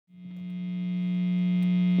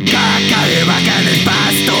Caca de vaca en el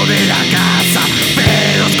pasto de la casa,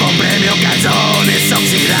 pedos con premio, calzones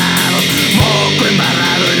oxidados, moco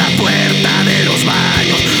embarrado en la puerta de los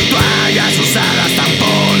baños, toallas